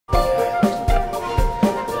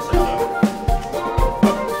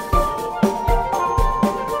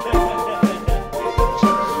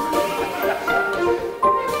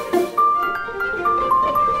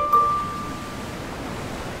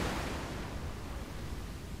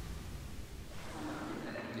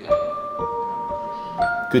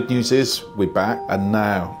Good news is we're back, and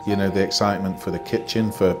now, you know, the excitement for the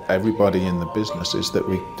kitchen, for everybody in the business, is that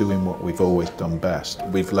we're doing what we've always done best.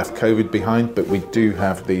 We've left COVID behind, but we do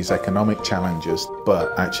have these economic challenges,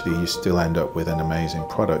 but actually you still end up with an amazing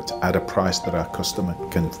product at a price that our customer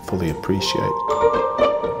can fully appreciate.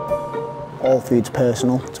 All food's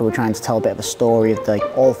personal, so we're trying to tell a bit of a story of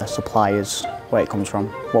all the suppliers, where it comes from,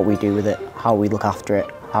 what we do with it, how we look after it,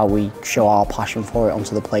 how we show our passion for it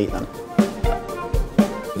onto the plate then.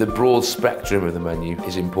 The broad spectrum of the menu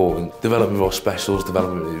is important. Development of specials,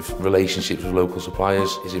 development of relationships with local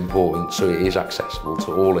suppliers is important, so it is accessible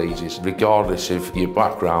to all ages. Regardless of your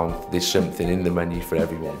background, there's something in the menu for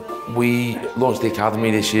everyone. We launched the Academy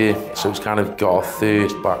this year, so it's kind of got our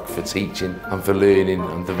thirst back for teaching and for learning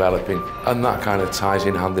and developing, and that kind of ties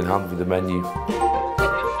in hand with the menu.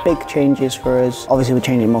 Big changes for us. Obviously we're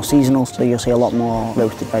changing more seasonal, so you'll see a lot more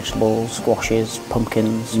roasted vegetables, squashes,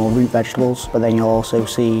 pumpkins, more root vegetables, but then you'll also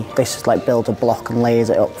see this builds a block and layers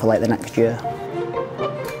it up for the next year.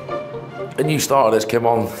 A new starter that's come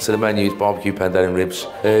on to the menu is barbecue penderyn ribs.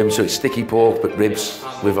 So it's sticky pork but ribs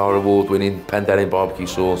with our award-winning penderyn barbecue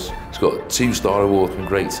sauce. It's got a 2-star award from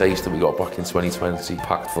Great Taste that we got back in 2020,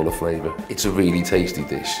 packed full of flavour. It's a really tasty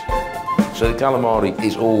dish. So the calamari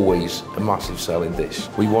is always a massive selling dish.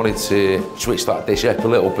 We wanted to switch that dish up a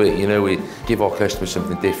little bit, you know, we give our customers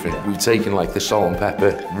something different. We've taken the salt and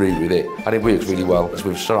pepper route with it, and it works really well. It's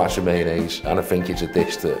with sriracha mayonnaise, and I think it's a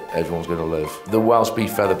dish that everyone's going to love. The Welsh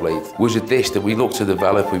beef feather blade was a dish that we looked to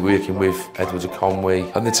develop. We're working with Edwards of Conway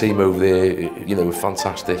and the team over there, you know, a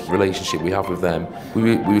fantastic relationship we have with them.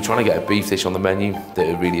 We were trying to get a beef dish on the menu at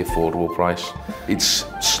a really affordable price. It's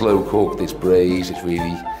slow cooked, it's braised, it's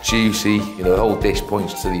really juicy. You know, the whole dish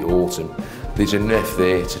points to the autumn. There's enough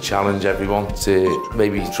there to challenge everyone to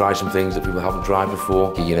maybe try some things that people haven't tried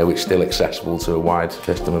before. You know, it's still accessible to a wide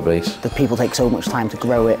customer base. The people take so much time to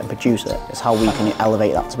grow it and produce it. It's how we can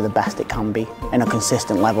elevate that to be the best it can be in a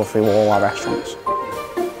consistent level through all our restaurants.